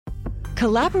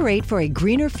Collaborate for a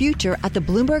greener future at the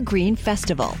Bloomberg Green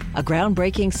Festival, a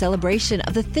groundbreaking celebration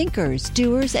of the thinkers,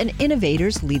 doers, and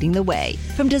innovators leading the way.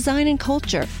 From design and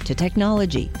culture to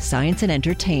technology, science, and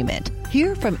entertainment.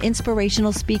 Hear from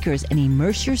inspirational speakers and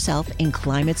immerse yourself in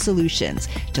climate solutions.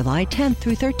 July 10th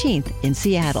through 13th in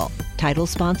Seattle. Title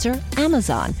sponsor,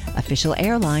 Amazon. Official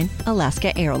airline,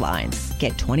 Alaska Airlines.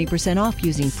 Get 20% off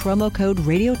using promo code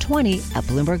radio20 at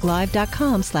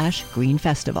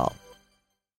bloomberglive.com/greenfestival.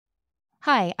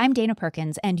 Hi, I'm Dana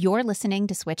Perkins, and you're listening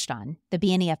to Switched On, the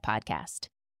BNEF podcast.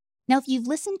 Now, if you've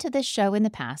listened to this show in the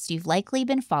past, you've likely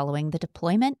been following the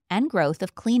deployment and growth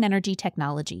of clean energy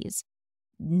technologies.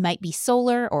 Might be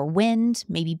solar or wind,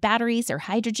 maybe batteries or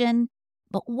hydrogen.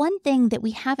 But one thing that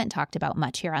we haven't talked about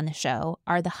much here on the show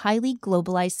are the highly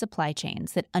globalized supply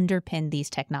chains that underpin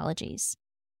these technologies.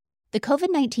 The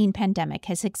COVID-19 pandemic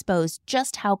has exposed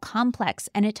just how complex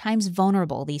and at times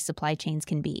vulnerable these supply chains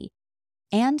can be.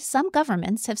 And some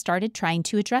governments have started trying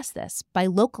to address this by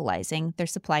localizing their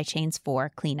supply chains for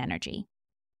clean energy.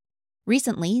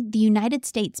 Recently, the United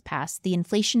States passed the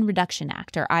Inflation Reduction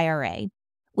Act, or IRA,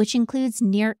 which includes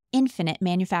near infinite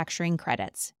manufacturing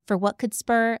credits for what could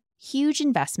spur huge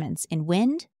investments in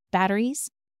wind,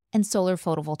 batteries, and solar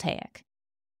photovoltaic.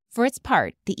 For its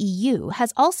part, the EU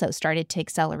has also started to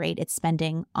accelerate its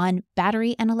spending on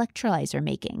battery and electrolyzer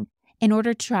making in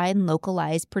order to try and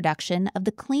localize production of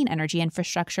the clean energy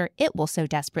infrastructure it will so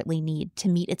desperately need to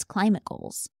meet its climate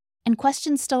goals. And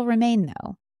questions still remain,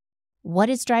 though. What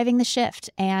is driving the shift,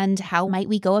 and how might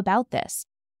we go about this?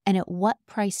 And at what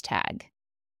price tag?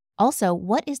 Also,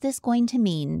 what is this going to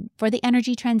mean for the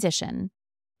energy transition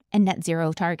and net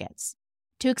zero targets?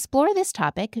 To explore this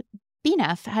topic,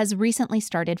 BNEF has recently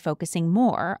started focusing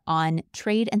more on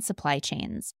trade and supply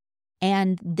chains.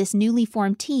 And this newly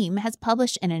formed team has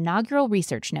published an inaugural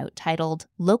research note titled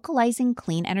Localizing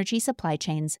Clean Energy Supply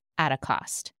Chains at a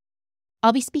Cost.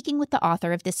 I'll be speaking with the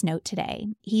author of this note today.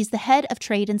 He's the head of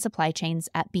trade and supply chains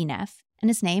at BNEF, and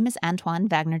his name is Antoine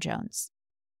Wagner-Jones.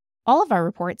 All of our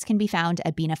reports can be found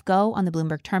at BNEF Go on the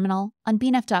Bloomberg Terminal, on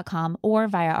bnef.com, or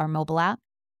via our mobile app.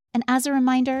 And as a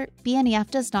reminder, BNEF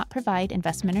does not provide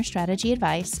investment or strategy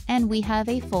advice, and we have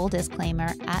a full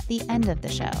disclaimer at the end of the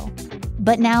show.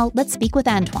 But now let's speak with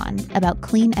Antoine about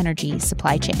clean energy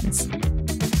supply chains.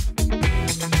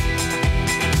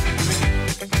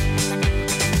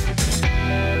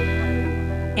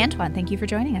 Antoine, thank you for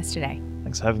joining us today.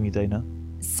 Thanks for having me, Dana.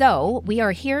 So we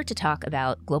are here to talk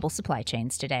about global supply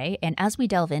chains today. And as we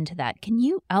delve into that, can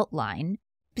you outline,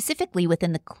 specifically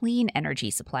within the clean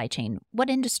energy supply chain, what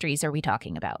industries are we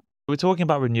talking about? We're talking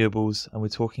about renewables and we're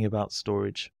talking about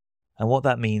storage. And what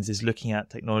that means is looking at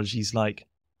technologies like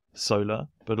solar,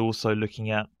 but also looking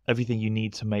at everything you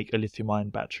need to make a lithium-ion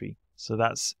battery. So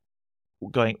that's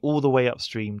going all the way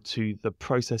upstream to the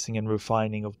processing and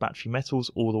refining of battery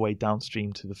metals, all the way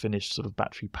downstream to the finished sort of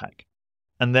battery pack.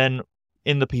 And then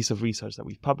in the piece of research that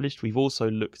we've published, we've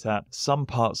also looked at some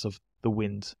parts of the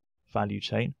wind value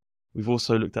chain. We've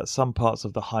also looked at some parts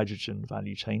of the hydrogen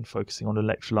value chain, focusing on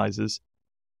electrolyzers.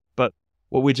 But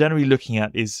what we're generally looking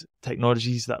at is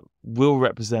technologies that will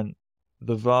represent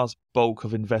the vast bulk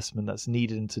of investment that's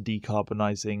needed into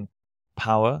decarbonising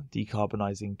power,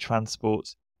 decarbonising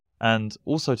transport, and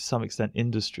also to some extent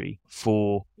industry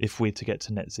for if we're to get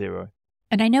to net zero.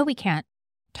 And I know we can't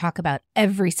talk about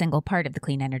every single part of the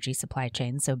clean energy supply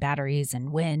chain, so batteries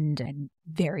and wind and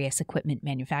various equipment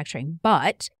manufacturing,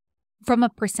 but from a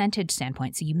percentage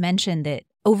standpoint, so you mentioned that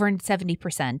over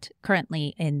 70%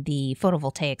 currently in the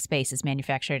photovoltaic space is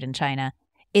manufactured in China.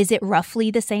 Is it roughly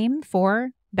the same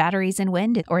for batteries and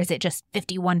wind, or is it just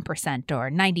 51%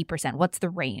 or 90%? What's the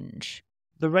range?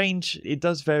 The range, it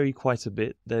does vary quite a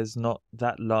bit. There's not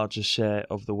that large a share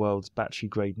of the world's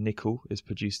battery-grade nickel is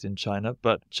produced in China,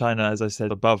 but China, as I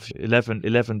said, above 11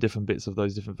 different bits of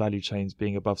those different value chains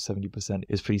being above 70%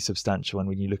 is pretty substantial. And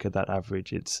when you look at that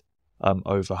average, it's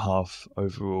over half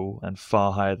overall, and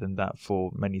far higher than that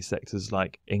for many sectors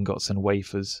like ingots and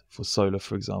wafers for solar,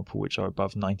 for example, which are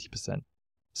above 90%.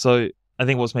 So I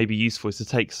think what's maybe useful is to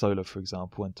take solar, for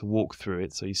example, and to walk through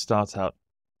it. So you start out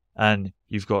and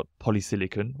you've got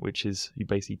polysilicon, which is you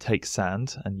basically take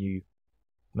sand and you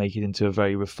make it into a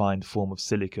very refined form of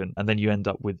silicon. And then you end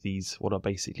up with these, what are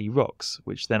basically rocks,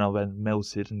 which then are then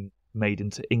melted and made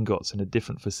into ingots in a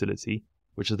different facility,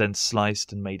 which are then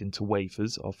sliced and made into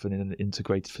wafers, often in an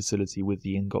integrated facility with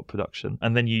the ingot production.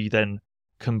 And then you then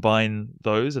combine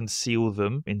those and seal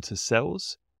them into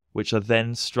cells, which are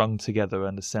then strung together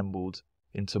and assembled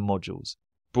into modules.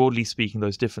 Broadly speaking,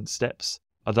 those different steps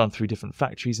are done through different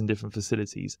factories and different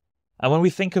facilities. And when we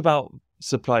think about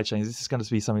supply chains, this is going to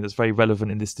be something that's very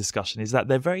relevant in this discussion, is that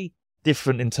they're very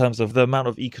different in terms of the amount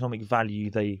of economic value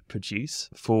they produce.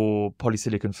 For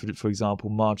polysilicon, for example,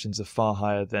 margins are far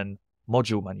higher than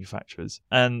module manufacturers.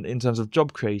 And in terms of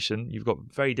job creation, you've got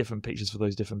very different pictures for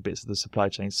those different bits of the supply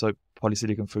chain. So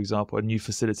polysilicon, for example, a new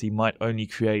facility might only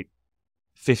create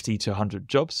 50 to 100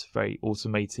 jobs, very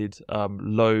automated,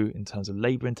 low in terms of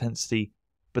labor intensity.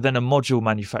 But then a module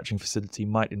manufacturing facility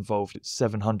might involve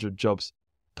 700 jobs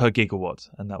per gigawatt,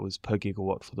 and that was per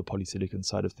gigawatt for the polysilicon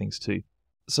side of things too.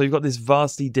 So you've got this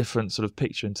vastly different sort of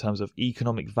picture in terms of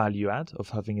economic value add of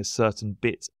having a certain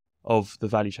bit of the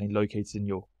value chain located in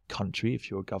your country, if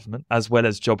you're a government, as well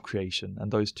as job creation. And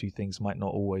those two things might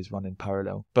not always run in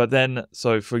parallel. But then,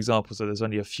 so for example, there's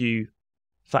only a few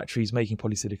factories making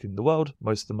polysilicon in the world.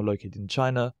 Most of them are located in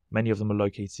China. Many of them are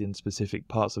located in specific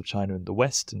parts of China in the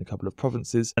West, in a couple of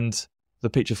provinces. And the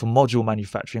picture for module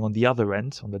manufacturing on the other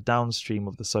end, on the downstream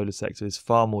of the solar sector, is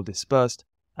far more dispersed.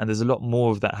 And there's a lot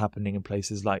more of that happening in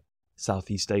places like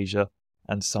Southeast Asia,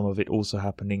 and some of it also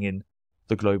happening in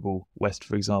the global West,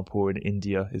 for example, or in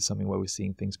India is something where we're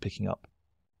seeing things picking up.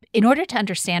 In order to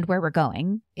understand where we're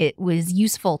going, it was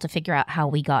useful to figure out how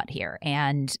we got here.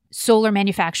 And solar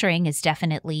manufacturing has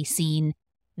definitely seen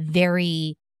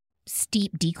very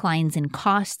steep declines in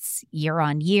costs year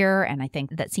on year. And I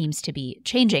think that seems to be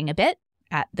changing a bit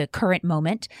at the current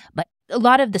moment. But a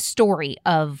lot of the story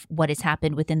of what has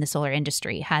happened within the solar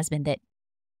industry has been that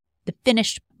the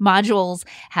finished modules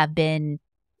have been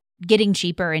getting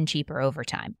cheaper and cheaper over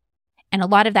time. And a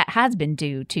lot of that has been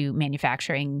due to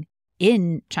manufacturing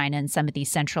in China and some of these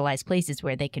centralized places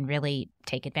where they can really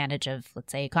take advantage of,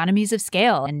 let's say, economies of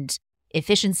scale and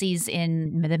efficiencies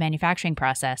in the manufacturing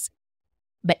process.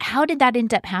 But how did that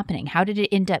end up happening? How did it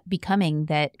end up becoming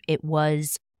that it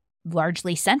was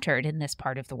largely centered in this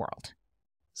part of the world?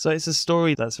 So it's a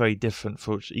story that's very different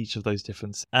for each of those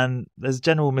different, and there's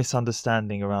general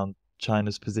misunderstanding around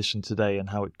China's position today and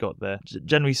how it got there.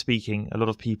 Generally speaking, a lot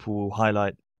of people will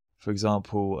highlight, for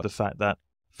example, the fact that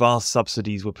vast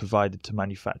subsidies were provided to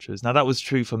manufacturers. Now, that was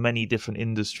true for many different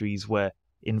industries where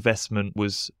investment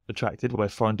was attracted, where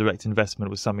foreign direct investment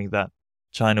was something that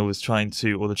China was trying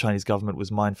to, or the Chinese government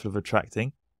was mindful of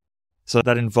attracting. So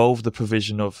that involved the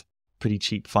provision of pretty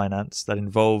cheap finance, that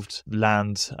involved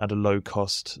land at a low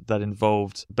cost, that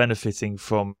involved benefiting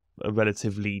from a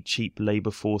relatively cheap labor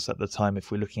force at the time,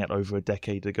 if we're looking at over a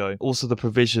decade ago. Also the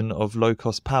provision of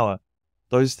low-cost power.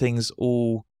 Those things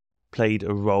all played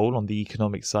a role on the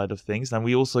economic side of things. And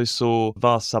we also saw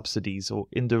vast subsidies, or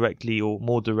indirectly or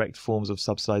more direct forms of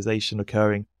subsidization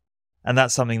occurring. And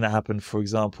that's something that happened, for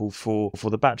example, for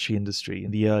the battery industry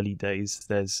in the early days.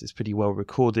 It's pretty well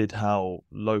recorded how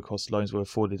low-cost loans were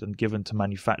afforded and given to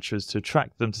manufacturers to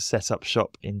attract them to set up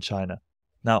shop in China.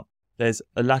 Now, there's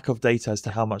a lack of data as to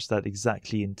how much that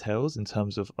exactly entails in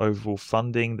terms of overall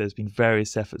funding. There's been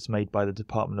various efforts made by the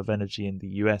Department of Energy in the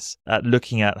US at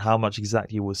looking at how much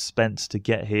exactly was spent to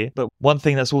get here. But one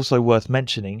thing that's also worth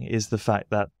mentioning is the fact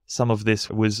that some of this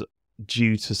was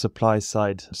due to supply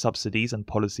side subsidies and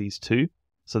policies too.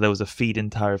 So there was a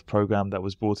feed-in tariff program that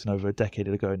was brought in over a decade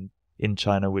ago in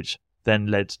China, which then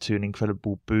led to an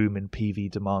incredible boom in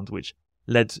PV demand, which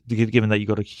led, given that you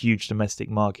got a huge domestic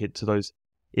market, to those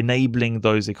enabling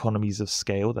those economies of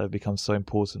scale that have become so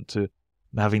important to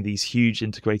having these huge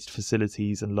integrated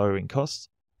facilities and lowering costs.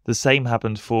 The same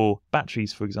happened for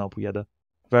batteries, for example. You had a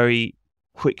very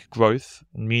quick growth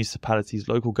in municipalities,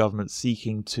 local governments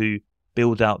seeking to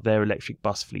build out their electric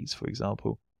bus fleets, for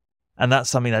example. And that's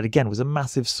something that, again, was a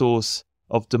massive source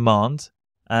of demand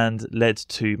and led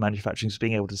to manufacturers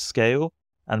being able to scale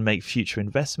and make future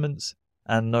investments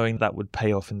and knowing that would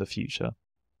pay off in the future.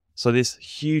 So this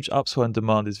huge upswell in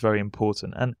demand is very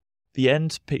important. And the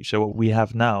end picture, what we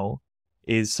have now,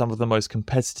 is some of the most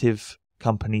competitive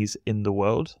companies in the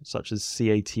world, such as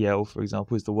CATL, for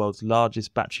example, is the world's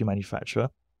largest battery manufacturer,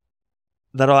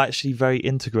 that are actually very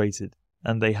integrated.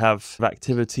 And they have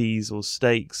activities or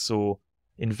stakes or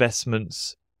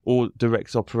investments or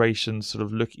direct operations sort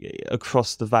of looking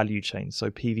across the value chain. So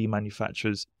PV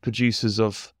manufacturers, producers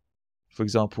of, for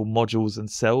example, modules and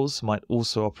cells might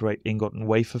also operate ingot and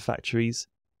wafer factories.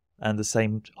 And the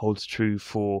same holds true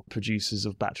for producers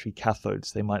of battery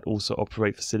cathodes. They might also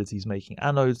operate facilities making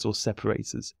anodes or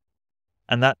separators.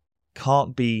 And that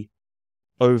can't be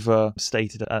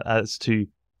overstated as to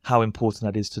how important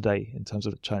that is today in terms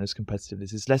of China's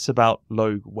competitiveness. It's less about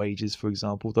low wages, for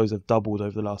example. Those have doubled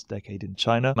over the last decade in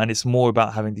China. And it's more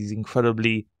about having these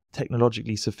incredibly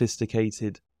technologically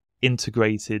sophisticated,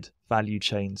 integrated value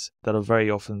chains that are very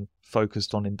often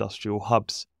focused on industrial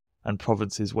hubs and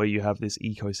provinces where you have this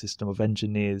ecosystem of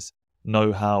engineers,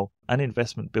 know-how, and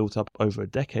investment built up over a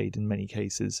decade in many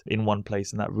cases in one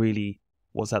place. And that really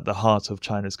what's at the heart of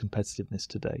China's competitiveness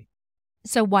today.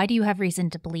 So why do you have reason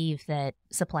to believe that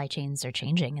supply chains are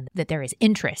changing and that there is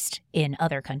interest in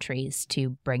other countries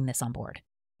to bring this on board?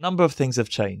 A number of things have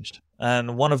changed.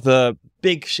 And one of the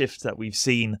big shifts that we've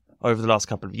seen over the last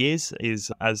couple of years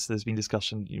is, as there's been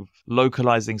discussion,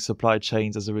 localizing supply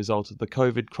chains as a result of the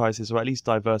COVID crisis, or at least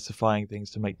diversifying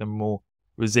things to make them more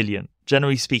resilient.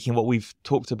 Generally speaking, what we've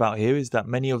talked about here is that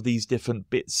many of these different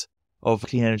bits of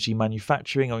clean energy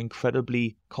manufacturing are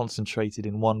incredibly concentrated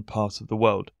in one part of the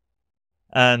world.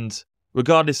 And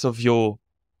regardless of your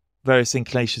various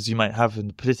inclinations you might have in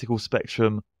the political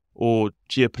spectrum or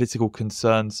geopolitical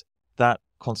concerns, that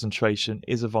concentration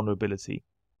is a vulnerability.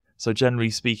 So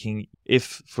generally speaking,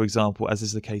 if, for example, as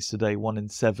is the case today, 1 in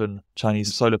 7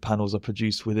 Chinese solar panels are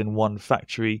produced within one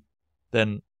factory,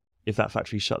 then if that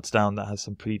factory shuts down, that has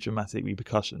some pretty dramatic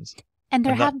repercussions. And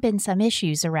there have been some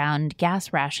issues around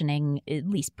gas rationing, at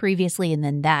least previously, and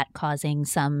then that causing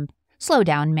some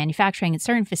slowdown manufacturing at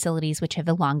certain facilities, which have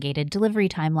elongated delivery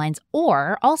timelines.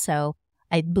 Or also,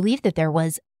 I believe that there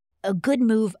was a good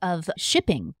move of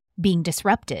shipping being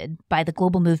disrupted by the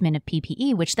global movement of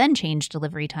PPE, which then changed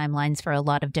delivery timelines for a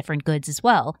lot of different goods as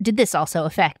well. Did this also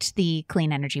affect the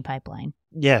clean energy pipeline?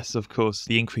 Yes, of course.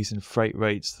 The increase in freight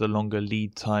rates, the longer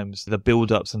lead times, the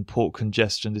build-ups and port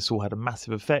congestion, this all had a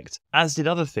massive effect, as did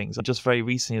other things. Just very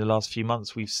recently, the last few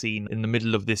months, we've seen in the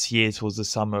middle of this year, towards the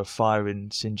summer, a fire in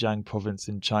Xinjiang province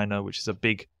in China, which is a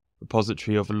big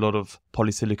repository of a lot of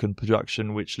polysilicon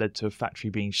production, which led to a factory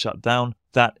being shut down.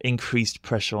 That increased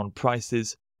pressure on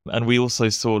prices. And we also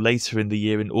saw later in the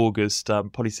year, in August,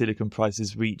 polysilicon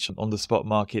prices reach on the spot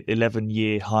market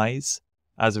 11-year highs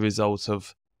as a result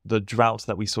of the drought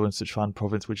that we saw in Sichuan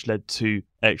province, which led to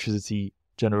electricity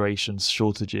generation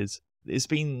shortages. It's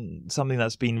been something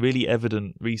that's been really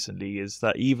evident recently, is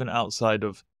that even outside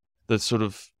of the sort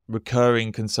of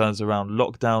recurring concerns around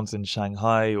lockdowns in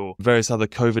Shanghai or various other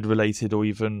COVID-related or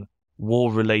even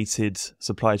war-related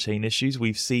supply chain issues,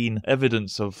 we've seen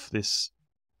evidence of this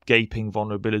gaping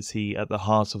vulnerability at the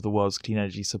heart of the world's clean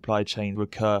energy supply chain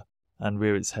recur and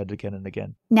rear its head again and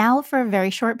again. Now for a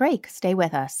very short break. Stay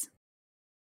with us.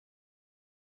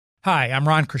 Hi, I'm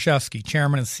Ron Kraszewski,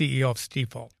 Chairman and CEO of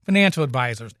Stifel. Financial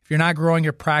advisors, if you're not growing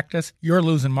your practice, you're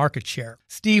losing market share.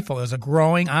 Stifel is a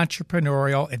growing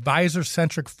entrepreneurial,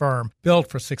 advisor-centric firm built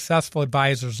for successful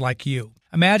advisors like you.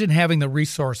 Imagine having the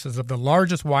resources of the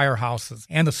largest wirehouses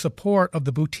and the support of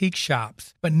the boutique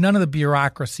shops, but none of the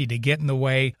bureaucracy to get in the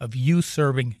way of you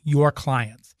serving your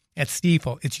clients. At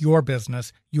Stifel, it's your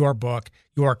business, your book,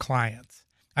 your clients.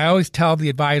 I always tell the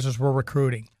advisors we're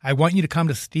recruiting, I want you to come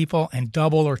to Stifel and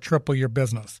double or triple your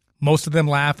business. Most of them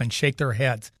laugh and shake their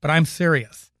heads, but I'm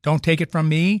serious. Don't take it from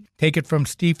me. Take it from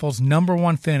Stifel's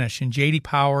 #1 finish in J.D.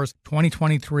 Power's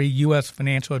 2023 U.S.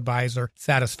 Financial Advisor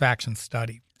Satisfaction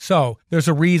Study. So, there's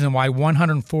a reason why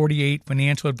 148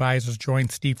 financial advisors joined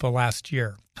Stifel last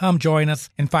year. Come join us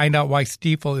and find out why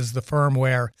Stifel is the firm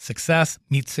where success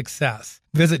meets success.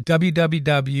 Visit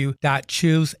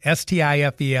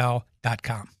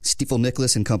www.choosestifel.com. Stifel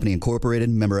Nicholas and Company Incorporated,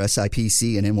 member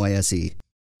SIPC and NYSE.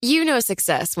 You know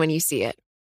success when you see it.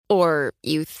 Or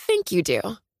you think you do.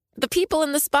 The people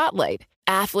in the spotlight.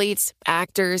 Athletes,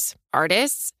 actors,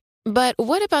 artists. But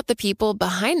what about the people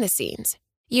behind the scenes?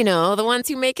 You know, the ones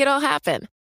who make it all happen.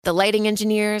 The lighting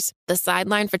engineers, the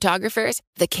sideline photographers,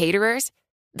 the caterers.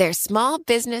 They're small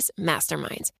business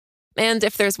masterminds. And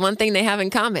if there's one thing they have in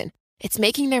common, it's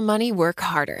making their money work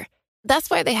harder. That's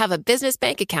why they have a business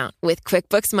bank account with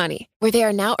QuickBooks Money, where they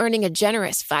are now earning a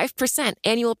generous 5%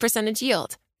 annual percentage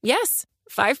yield. Yes,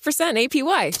 5%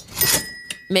 APY.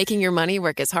 Making your money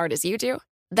work as hard as you do?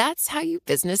 That's how you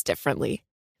business differently.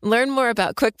 Learn more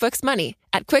about QuickBooks Money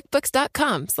at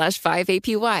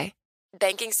quickbooks.com/5APY.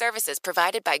 Banking services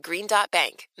provided by Green Dot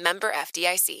Bank, member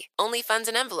FDIC. Only funds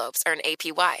and envelopes earn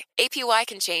APY. APY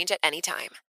can change at any time.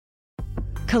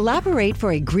 Collaborate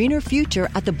for a greener future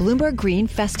at the Bloomberg Green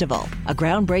Festival, a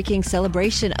groundbreaking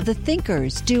celebration of the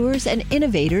thinkers, doers, and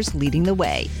innovators leading the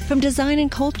way. From design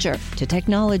and culture to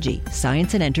technology,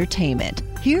 science, and entertainment.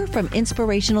 Hear from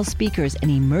inspirational speakers and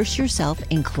immerse yourself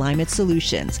in climate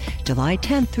solutions. July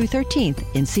 10th through 13th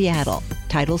in Seattle.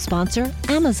 Title sponsor,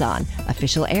 Amazon.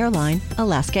 Official airline,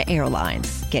 Alaska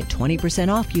Airlines. Get 20%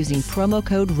 off using promo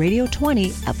code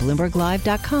radio20 at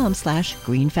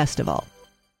bloomberglive.com/greenfestival.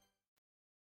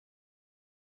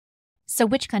 So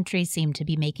which countries seem to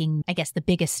be making, I guess, the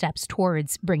biggest steps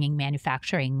towards bringing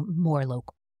manufacturing more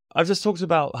local? I've just talked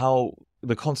about how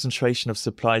the concentration of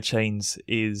supply chains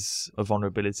is a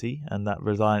vulnerability, and that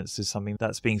reliance is something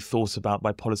that's being thought about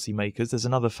by policymakers. There's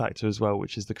another factor as well,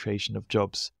 which is the creation of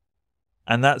jobs.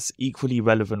 And that's equally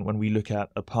relevant when we look at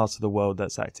a part of the world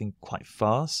that's acting quite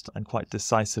fast and quite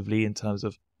decisively in terms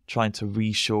of trying to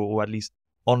reshore or at least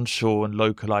onshore and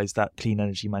localize that clean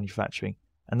energy manufacturing.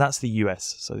 And that's the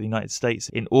US. So the United States.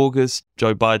 In August,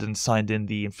 Joe Biden signed in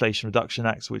the Inflation Reduction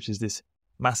Act, which is this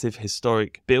massive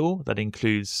historic bill that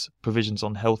includes provisions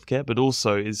on healthcare, but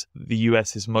also is the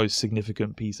US's most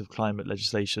significant piece of climate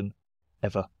legislation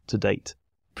ever to date.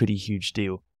 Pretty huge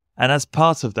deal. And as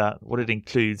part of that, what it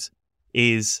includes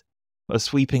is a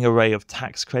sweeping array of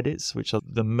tax credits, which are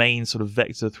the main sort of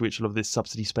vector through which a lot of this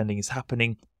subsidy spending is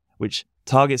happening, which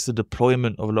targets the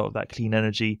deployment of a lot of that clean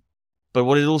energy. But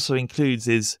what it also includes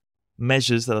is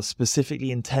measures that are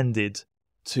specifically intended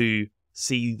to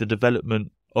see the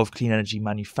development of clean energy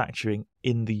manufacturing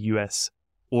in the US,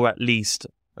 or at least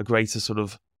a greater sort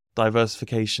of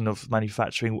diversification of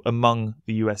manufacturing among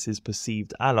the US's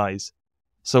perceived allies.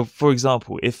 So, for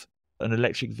example, if an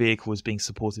electric vehicle is being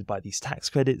supported by these tax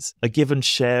credits, a given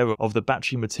share of the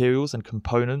battery materials and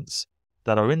components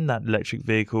that are in that electric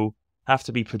vehicle have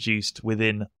to be produced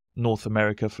within North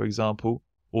America, for example,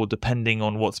 or depending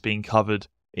on what's being covered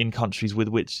in countries with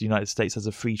which the United States has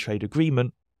a free trade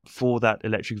agreement, for that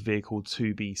electric vehicle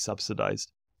to be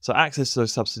subsidized. So access to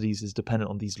those subsidies is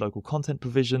dependent on these local content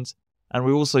provisions, and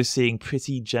we're also seeing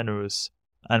pretty generous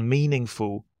and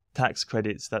meaningful tax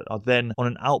credits that are then on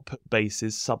an output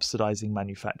basis subsidizing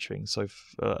manufacturing. So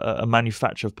if a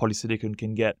manufacturer of polysilicon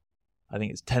can get, I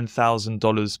think it's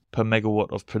 $10,000 per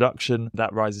megawatt of production,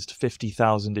 that rises to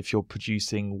 $50,000 if you're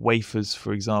producing wafers,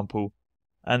 for example.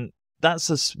 And that's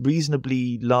a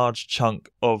reasonably large chunk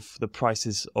of the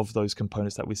prices of those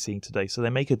components that we're seeing today. So they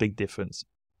make a big difference.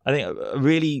 I think a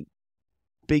really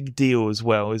big deal as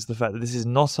well is the fact that this is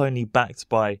not only backed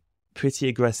by pretty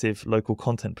aggressive local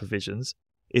content provisions,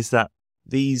 is that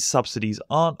these subsidies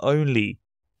aren't only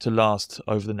to last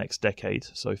over the next decade,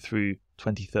 so through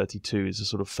 2032 is a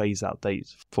sort of phase-out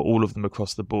date for all of them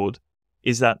across the board,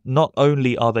 is that not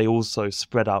only are they also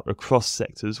spread out across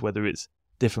sectors, whether it's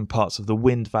different parts of the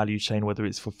wind value chain, whether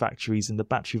it's for factories in the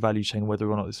battery value chain, whether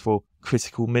or not it's for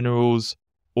critical minerals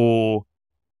or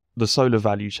the solar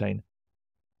value chain.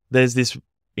 There's this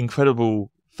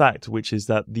incredible fact, which is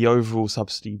that the overall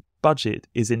subsidy budget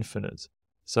is infinite.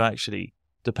 So actually,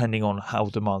 depending on how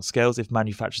demand scales, if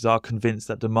manufacturers are convinced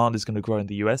that demand is going to grow in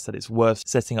the US, that it's worth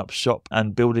setting up shop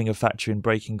and building a factory and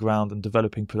breaking ground and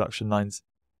developing production lines,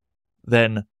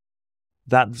 then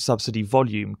that subsidy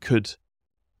volume could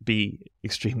be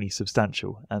extremely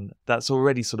substantial. And that's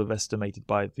already sort of estimated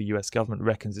by the US government,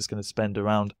 reckons it's going to spend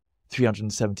around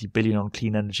 $370 billion on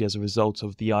clean energy as a result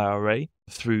of the IRA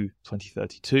through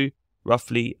 2032,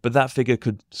 roughly. But that figure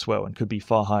could swell and could be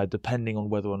far higher depending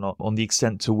on whether or not, on the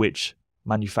extent to which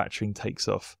manufacturing takes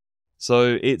off.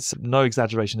 So it's no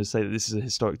exaggeration to say that this is a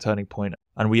historic turning point,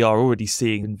 and we are already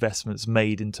seeing investments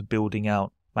made into building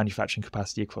out manufacturing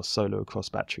capacity across solar, across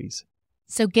batteries.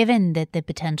 So given that the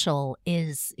potential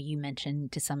is, you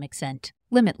mentioned to some extent,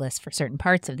 limitless for certain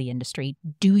parts of the industry,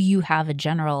 do you have a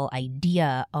general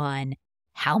idea on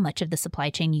how much of the supply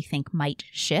chain you think might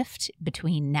shift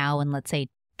between now and, let's say,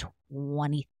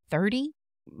 2030?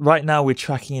 Right now, we're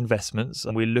tracking investments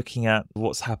and we're looking at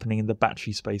what's happening in the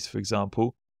battery space, for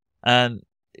example, and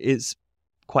it's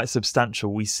quite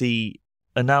substantial. We see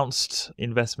announced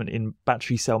investment in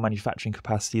battery cell manufacturing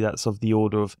capacity that's of the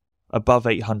order of above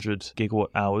 800 gigawatt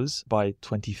hours by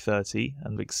 2030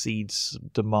 and exceeds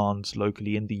demand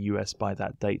locally in the US by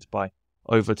that date by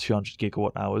over 200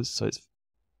 gigawatt hours. So it's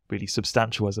really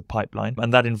substantial as a pipeline.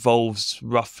 And that involves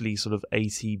roughly sort of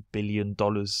 $80 billion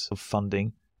of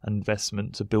funding and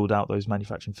investment to build out those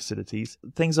manufacturing facilities.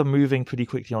 Things are moving pretty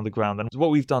quickly on the ground. And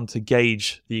what we've done to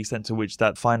gauge the extent to which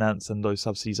that finance and those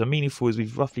subsidies are meaningful is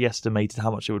we've roughly estimated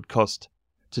how much it would cost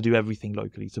to do everything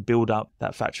locally, to build up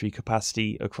that factory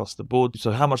capacity across the board.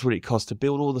 So how much would it cost to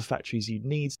build all the factories you'd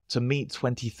need to meet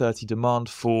 2030 demand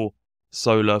for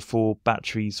solar, for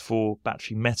batteries, for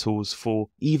battery metals, for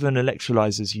even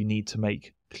electrolyzers you need to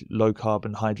make low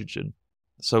carbon hydrogen.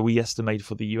 So we estimate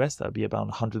for the US that would be about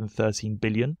 $113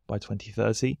 billion by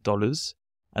 2030 dollars,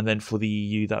 and then for the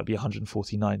EU that would be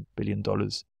 $149 billion.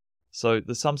 So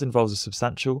the sums involved are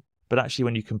substantial, but actually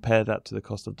when you compare that to the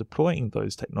cost of deploying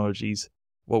those technologies,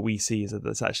 what we see is that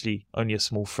that's actually only a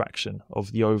small fraction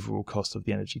of the overall cost of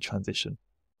the energy transition.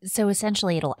 So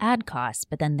essentially it'll add costs,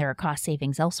 but then there are cost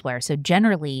savings elsewhere. So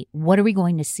generally, what are we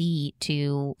going to see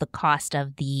to the cost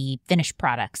of the finished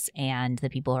products and the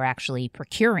people who are actually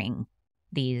procuring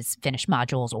these finished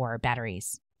modules or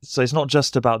batteries? So it's not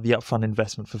just about the upfront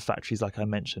investment for factories like I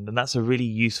mentioned, and that's a really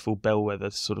useful bellwether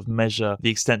to sort of measure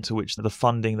the extent to which the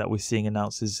funding that we're seeing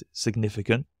announced is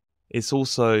significant. It's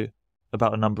also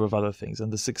about a number of other things.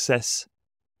 And the success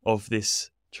of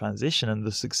this transition and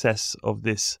the success of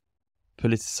this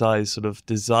politicized sort of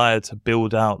desire to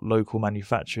build out local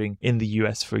manufacturing in the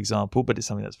US, for example, but it's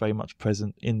something that's very much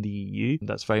present in the EU,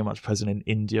 that's very much present in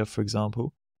India, for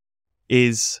example,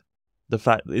 is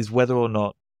whether or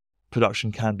not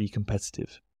production can be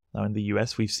competitive. Now, in the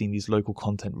US, we've seen these local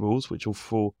content rules, which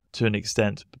will, to an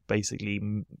extent, basically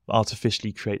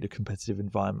artificially create a competitive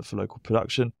environment for local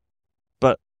production.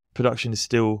 But production is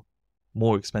still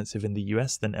more expensive in the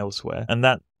US than elsewhere. And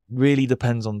that really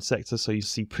depends on sector. So you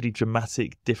see pretty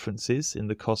dramatic differences in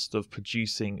the cost of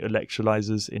producing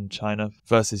electrolyzers in China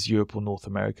versus Europe or North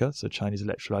America. So Chinese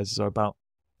electrolyzers are about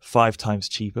 5 times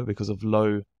cheaper because of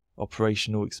low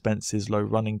operational expenses, low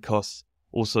running costs,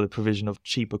 also the provision of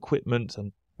cheap equipment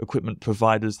and equipment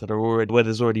providers that are already, where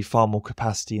there's already far more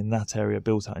capacity in that area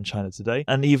built out in China today,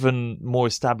 and even more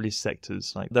established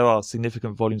sectors. Like there are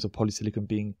significant volumes of polysilicon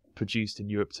being produced in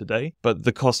Europe today, but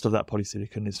the cost of that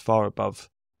polysilicon is far above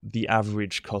the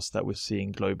average cost that we're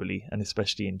seeing globally, and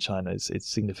especially in China, it's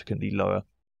significantly lower.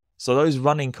 So those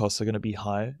running costs are going to be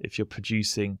higher if you're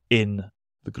producing in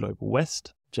the global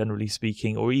West, generally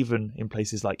speaking, or even in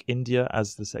places like India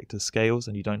as the sector scales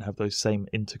and you don't have those same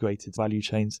integrated value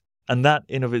chains. And that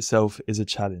in of itself is a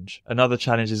challenge. Another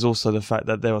challenge is also the fact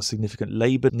that there are significant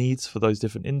labor needs for those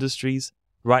different industries.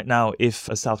 Right now, if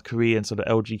a South Korean, sort of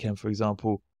LG Chem, for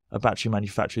example, a battery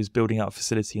manufacturer is building out a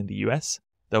facility in the US,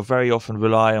 they'll very often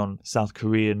rely on South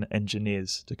Korean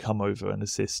engineers to come over and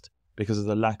assist because of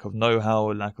the lack of know-how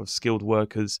or lack of skilled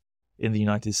workers in the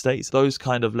United States. Those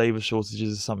kind of labor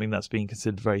shortages are something that's being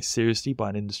considered very seriously by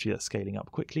an industry that's scaling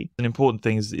up quickly. An important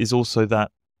thing is also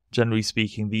that, generally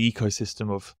speaking, the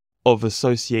ecosystem of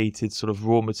associated sort of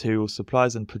raw material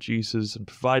suppliers and producers and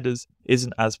providers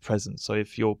isn't as present. So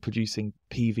if you're producing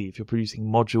PV, if you're producing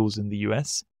modules in the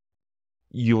US,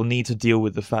 you'll need to deal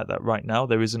with the fact that right now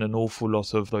there isn't an awful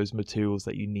lot of those materials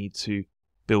that you need to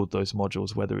build those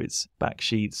modules, whether it's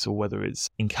backsheets or whether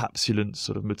it's encapsulant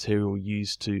sort of material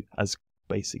used as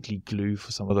basically glue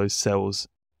for some of those cells.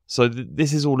 So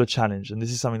this is all a challenge, and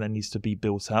this is something that needs to be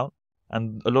built out.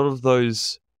 And a lot of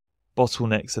those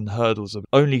bottlenecks and hurdles are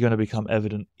only going to become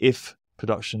evident if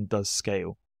production does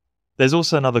scale. There's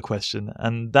also another question,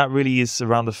 and that really is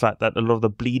around the fact that a lot of the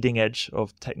bleeding edge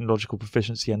of technological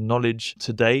proficiency and knowledge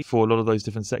today for a lot of those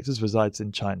different sectors resides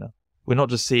in China. We're not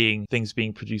just seeing things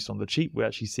being produced on the cheap, we're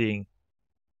actually seeing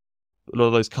a lot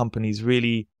of those companies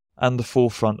really at the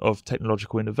forefront of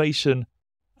technological innovation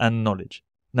and knowledge.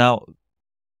 Now,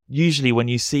 usually when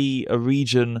you see a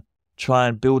region try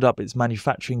and build up its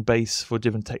manufacturing base for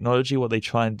different technology, what they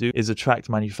try and do is attract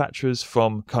manufacturers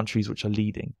from countries which are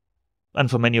leading. And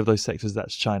for many of those sectors,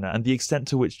 that's China. And the extent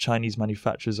to which Chinese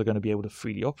manufacturers are going to be able to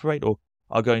freely operate or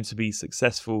are going to be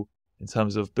successful in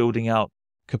terms of building out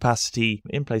capacity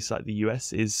in places like the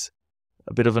US is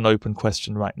a bit of an open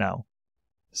question right now.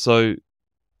 So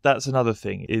that's another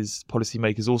thing, is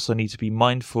policymakers also need to be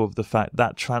mindful of the fact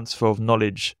that transfer of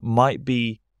knowledge might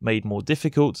be made more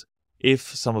difficult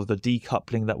if some of the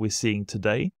decoupling that we're seeing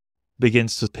today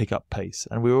begins to pick up pace.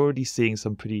 And we're already seeing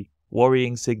some pretty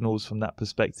worrying signals from that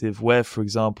perspective, where, for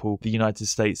example, the United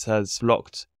States has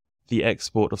blocked the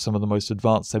export of some of the most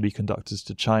advanced semiconductors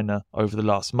to China over the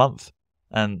last month.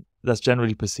 And that's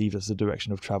generally perceived as the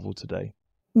direction of travel today.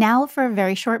 Now for a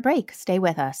very short break. Stay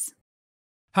with us.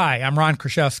 Hi, I'm Ron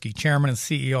Kraszewski, Chairman and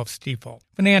CEO of Stifel.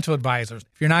 Financial advisors.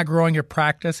 If you're not growing your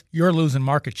practice, you're losing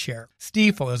market share.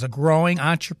 Stifel is a growing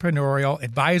entrepreneurial,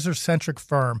 advisor-centric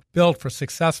firm built for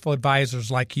successful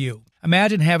advisors like you.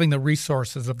 Imagine having the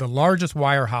resources of the largest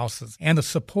wirehouses and the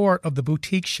support of the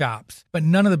boutique shops, but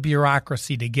none of the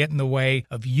bureaucracy to get in the way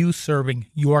of you serving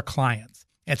your clients.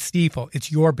 At Stifel,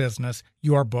 it's your business,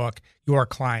 your book, your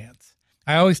clients.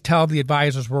 I always tell the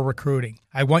advisors we're recruiting,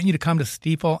 I want you to come to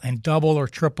Stifel and double or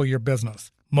triple your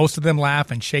business. Most of them laugh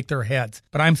and shake their heads,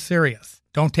 but I'm serious.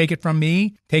 Don't take it from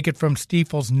me. Take it from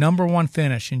Stifel's #1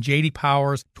 finish in J.D.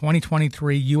 Power's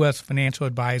 2023 U.S. Financial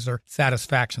Advisor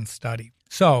Satisfaction Study.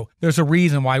 So, there's a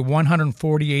reason why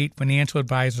 148 financial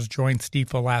advisors joined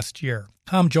Stifel last year.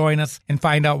 Come join us and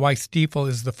find out why Stifel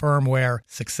is the firm where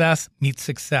success meets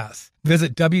success.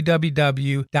 Visit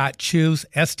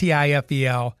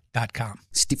www.choosestifel.com.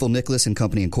 Stifel Nicholas and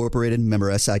Company Incorporated,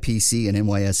 member SIPC and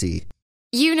NYSE.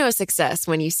 You know success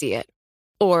when you see it.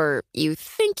 Or you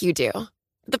think you do.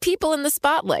 The people in the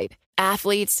spotlight.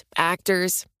 Athletes,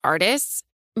 actors, artists.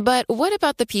 But what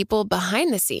about the people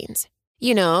behind the scenes?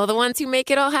 You know, the ones who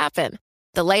make it all happen.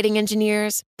 The lighting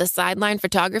engineers, the sideline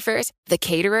photographers, the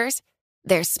caterers.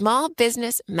 They're small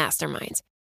business masterminds.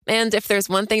 And if there's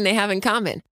one thing they have in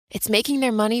common, it's making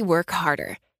their money work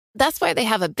harder. That's why they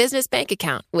have a business bank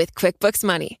account with QuickBooks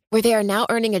Money, where they are now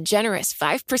earning a generous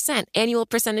 5% annual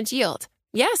percentage yield.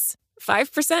 Yes,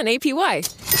 5%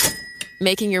 APY.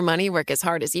 Making your money work as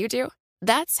hard as you do?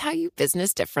 That's how you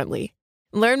business differently.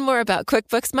 Learn more about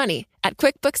QuickBooks Money at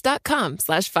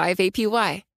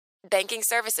quickbooks.com/5APY. Banking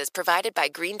services provided by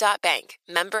Green Dot Bank,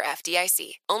 member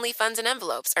FDIC. Only funds and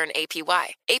envelopes earn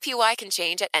APY. APY can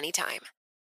change at any time.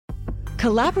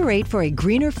 Collaborate for a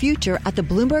greener future at the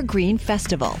Bloomberg Green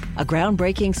Festival, a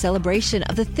groundbreaking celebration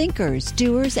of the thinkers,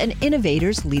 doers, and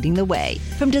innovators leading the way.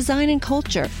 From design and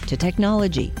culture to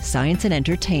technology, science, and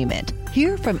entertainment.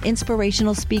 Hear from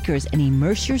inspirational speakers and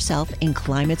immerse yourself in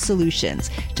climate solutions.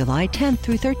 July 10th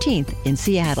through 13th in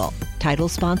Seattle. Title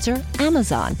sponsor,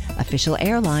 Amazon. Official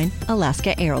airline,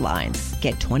 Alaska Airlines.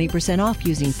 Get 20% off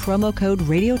using promo code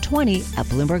radio20 at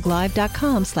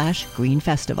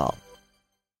bloomberglive.com/greenfestival.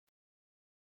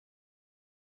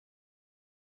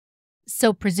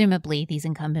 So presumably these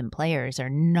incumbent players are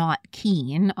not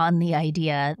keen on the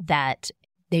idea that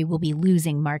they will be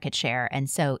losing market share. And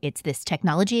so it's this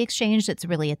technology exchange that's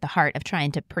really at the heart of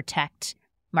trying to protect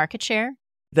market share.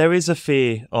 There is a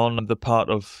fear on the part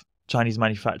of Chinese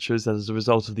manufacturers that as a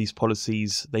result of these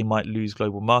policies, they might lose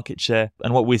global market share.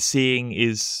 And what we're seeing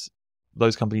is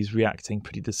those companies reacting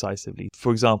pretty decisively.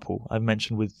 For example, I've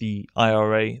mentioned with the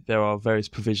IRA, there are various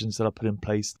provisions that are put in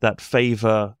place that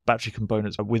favor battery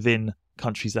components within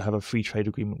countries that have a free trade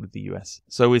agreement with the US.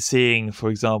 So we're seeing, for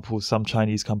example, some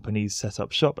Chinese companies set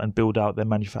up shop and build out their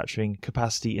manufacturing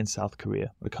capacity in South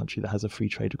Korea, a country that has a free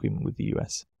trade agreement with the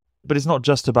US. But it's not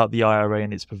just about the IRA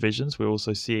and its provisions. We're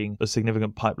also seeing a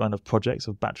significant pipeline of projects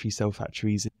of battery cell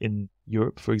factories in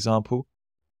Europe, for example.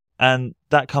 And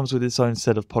that comes with its own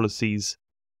set of policies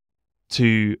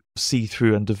to see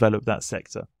through and develop that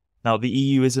sector. Now, the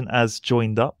EU isn't as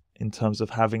joined up in terms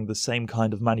of having the same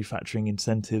kind of manufacturing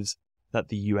incentives that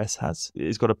the US has.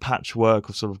 It's got a patchwork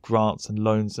of sort of grants and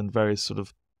loans and various sort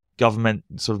of government,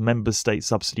 sort of member state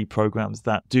subsidy programs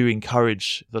that do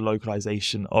encourage the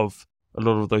localization of a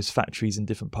lot of those factories in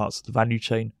different parts of the value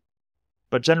chain.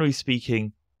 But generally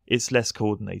speaking, it's less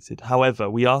coordinated. However,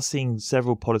 we are seeing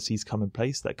several policies come in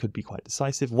place that could be quite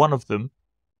decisive. One of them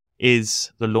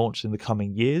is the launch in the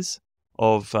coming years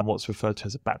of what's referred to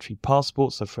as a battery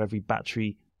passport. So for every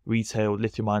battery retailed,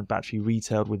 lithium-ion battery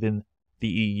retailed within the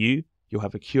EU, you'll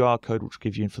have a QR code which will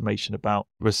give you information about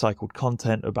recycled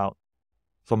content, about,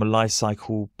 from a life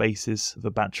cycle basis,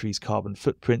 the battery's carbon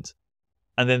footprint.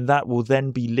 And then that will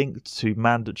then be linked to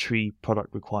mandatory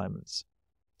product requirements.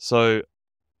 So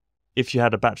if you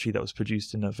had a battery that was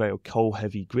produced in a very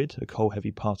coal-heavy grid, a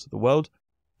coal-heavy part of the world,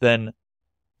 then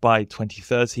by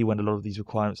 2030, when a lot of these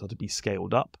requirements are to be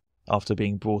scaled up, after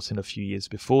being brought in a few years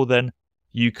before then,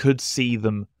 you could see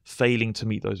them failing to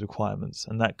meet those requirements.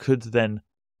 And that could then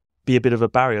be a bit of a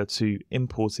barrier to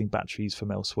importing batteries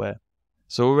from elsewhere.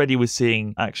 So already we're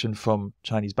seeing action from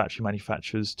Chinese battery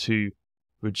manufacturers to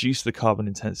reduce the carbon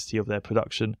intensity of their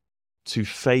production, to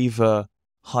favor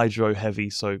hydro-heavy,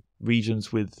 so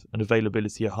regions with a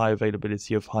high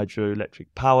availability of hydroelectric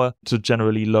power, to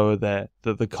generally lower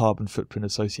the carbon footprint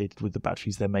associated with the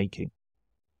batteries they're making.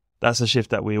 That's a shift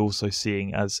that we're also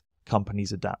seeing as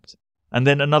companies adapt. And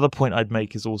then another point I'd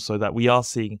make is also that we are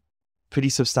seeing pretty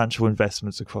substantial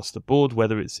investments across the board,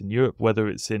 whether it's in Europe, whether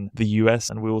it's in the US,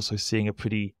 and we're also seeing a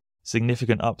pretty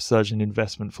significant upsurge in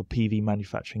investment for PV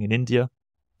manufacturing in India.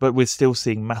 But we're still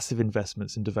seeing massive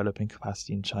investments in developing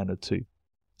capacity in China too.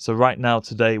 So right now,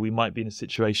 today, we might be in a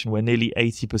situation where nearly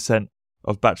 80%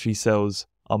 of battery cells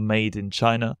are made in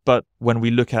China. But when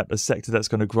we look at a sector that's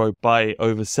going to grow by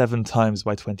over 7 times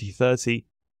by 2030,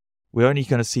 we're only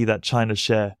going to see that China's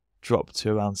share drop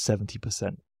to around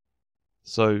 70%.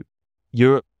 So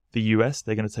Europe, the US,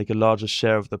 they're going to take a larger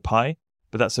share of the pie,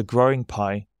 but that's a growing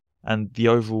pie. And the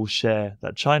overall share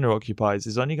that China occupies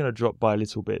is only going to drop by a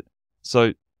little bit.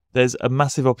 So there's a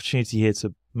massive opportunity here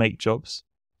to make jobs,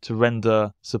 to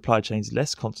render supply chains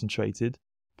less concentrated,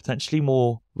 potentially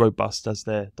more robust as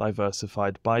they're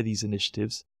diversified by these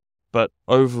initiatives. But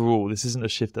overall, this isn't a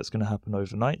shift that's going to happen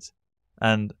overnight,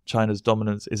 and China's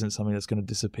dominance isn't something that's going to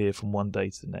disappear from one day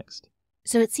to the next.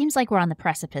 So it seems like we're on the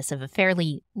precipice of a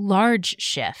fairly large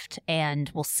shift,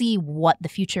 and we'll see what the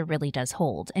future really does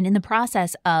hold. And in the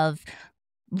process of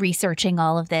researching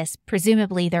all of this,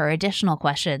 presumably there are additional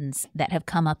questions that have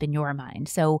come up in your mind.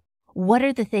 So what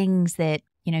are the things that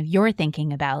you're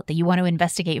thinking about that you want to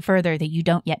investigate further that you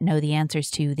don't yet know the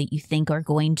answers to, that you think are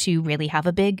going to really have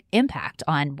a big impact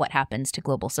on what happens to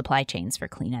global supply chains for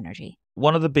clean energy?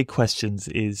 One of the big questions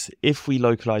is, if we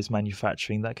localize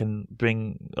manufacturing, that can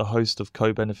bring a host of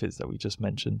co-benefits that we just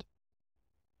mentioned.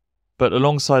 But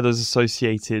alongside those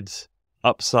associated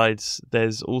upsides,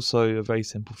 there's also a very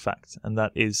simple fact, and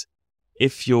that is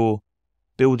if you're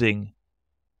building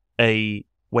a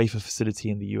wafer facility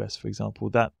in the US, for example,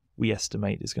 that we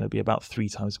estimate is going to be about 3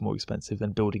 times more expensive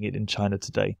than building it in China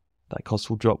today. That cost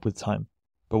will drop with time.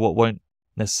 But what won't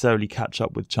necessarily catch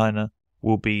up with China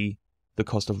will be the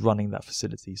cost of running that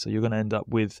facility. So you're going to end up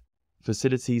with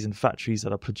facilities and factories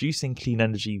that are producing clean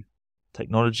energy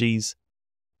technologies,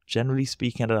 generally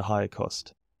speaking, at a higher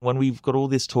cost. When we've got all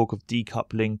this talk of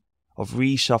decoupling, of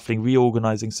reshuffling,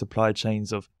 reorganizing supply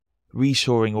chains, of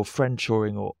reshoring or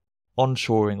friendshoring or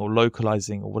onshoring or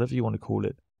localizing or whatever you want to call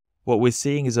it, what we're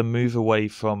seeing is a move away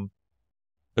from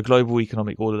a global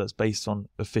economic order that's based on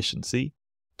efficiency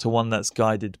to one that's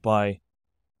guided by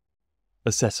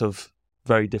a set of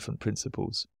very different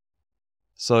principles.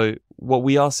 So what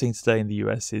we are seeing today in the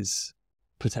US is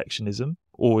protectionism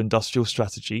or industrial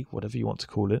strategy, whatever you want to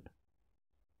call it.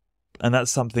 And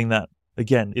that's something that,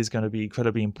 again, is going to be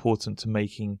incredibly important to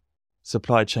making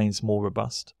supply chains more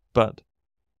robust. But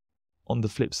on the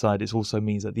flip side, it also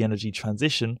means that the energy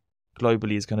transition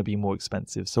globally is going to be more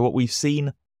expensive. So what we've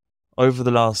seen over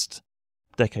the last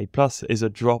decade plus is a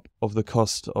drop of the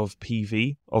cost of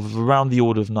PV of around the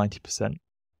order of 90%.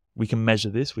 We can measure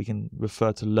this. We can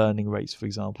refer to learning rates, for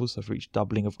example. So for each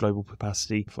doubling of global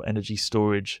capacity for energy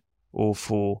storage or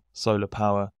for solar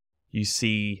power, you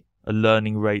see a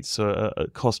learning rate, so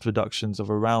cost reductions of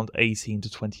around 18 to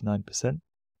 29%.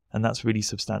 And that's really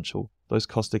substantial. Those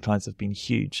cost declines have been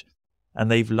huge. And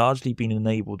they've largely been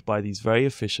enabled by these very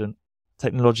efficient,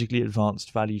 technologically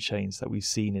advanced value chains that we've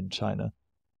seen in China.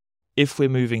 If we're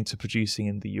moving to producing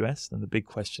in the US, then the big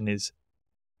question is,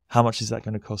 how much is that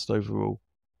going to cost overall?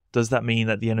 Does that mean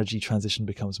that the energy transition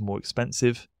becomes more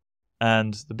expensive?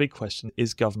 And the big question,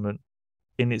 is government,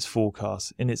 in its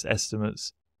forecasts, in its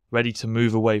estimates, ready to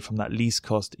move away from that least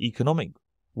cost economic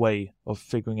way of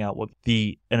figuring out what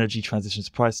the energy transition's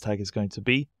price tag is going to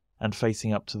be and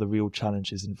facing up to the real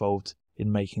challenges involved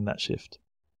in making that shift?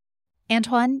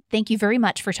 Antoine, thank you very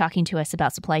much for talking to us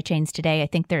about supply chains today. I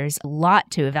think there's a lot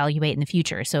to evaluate in the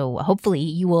future. So hopefully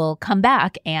you will come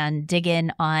back and dig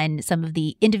in on some of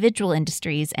the individual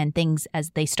industries and things as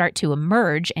they start to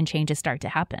emerge and changes start to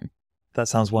happen. That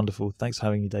sounds wonderful. Thanks for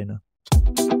having me, Dana.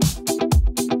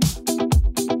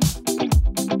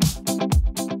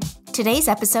 Today's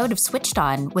episode of Switched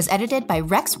On was edited by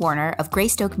Rex Warner of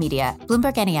Greystoke Media.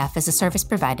 Bloomberg NEF is a service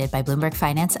provided by Bloomberg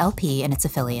Finance LP and its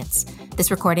affiliates.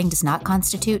 This recording does not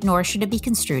constitute, nor should it be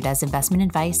construed as investment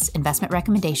advice, investment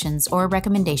recommendations, or a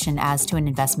recommendation as to an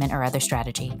investment or other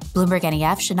strategy. Bloomberg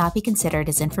NEF should not be considered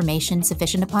as information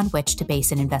sufficient upon which to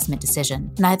base an investment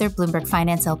decision. Neither Bloomberg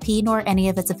Finance LP nor any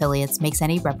of its affiliates makes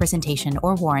any representation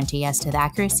or warranty as to the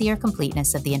accuracy or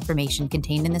completeness of the information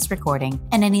contained in this recording,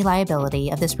 and any liability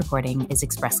of this recording is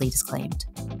expressly disclaimed.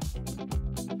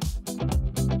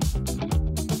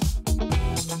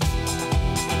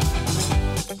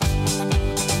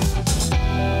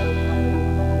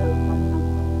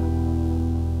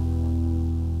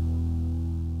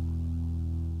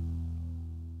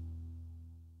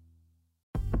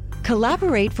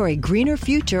 Collaborate for a greener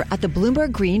future at the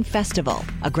Bloomberg Green Festival,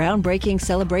 a groundbreaking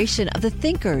celebration of the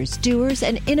thinkers, doers,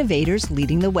 and innovators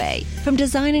leading the way. From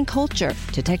design and culture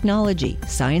to technology,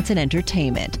 science, and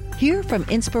entertainment. Hear from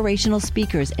inspirational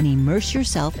speakers and immerse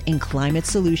yourself in climate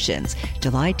solutions.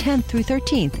 July 10th through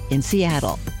 13th in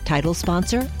Seattle. Title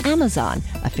sponsor, Amazon.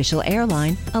 Official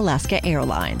airline, Alaska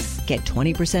Airlines. Get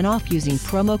 20% off using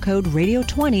promo code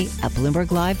radio20 at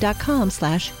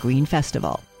BloombergLive.com/Green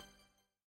Festival.